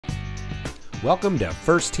Welcome to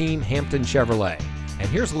First Team Hampton Chevrolet, and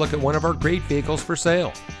here's a look at one of our great vehicles for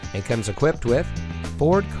sale. It comes equipped with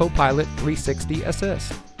Ford Co-Pilot 360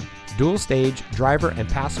 Assist, dual stage driver and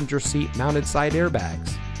passenger seat mounted side airbags,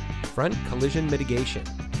 front collision mitigation,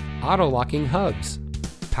 auto locking hubs,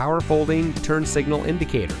 power folding turn signal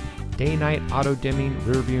indicator, day-night auto dimming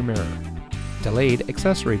rear view mirror, delayed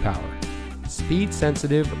accessory power, speed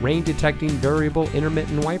sensitive rain detecting variable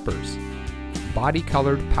intermittent wipers, body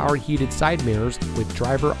colored power heated side mirrors with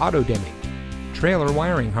driver auto dimming, trailer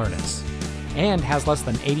wiring harness, and has less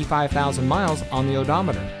than 85,000 miles on the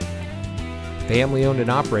odometer. Family owned and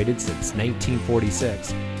operated since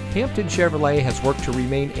 1946, Hampton Chevrolet has worked to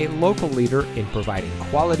remain a local leader in providing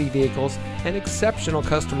quality vehicles and exceptional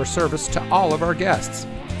customer service to all of our guests.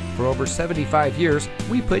 For over 75 years,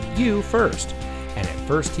 we put you first. And at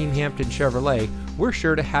First Team Hampton Chevrolet, we're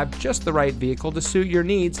sure to have just the right vehicle to suit your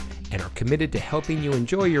needs and are committed to helping you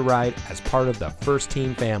enjoy your ride as part of the First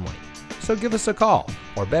Team family. So give us a call,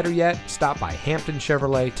 or better yet, stop by Hampton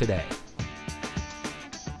Chevrolet today.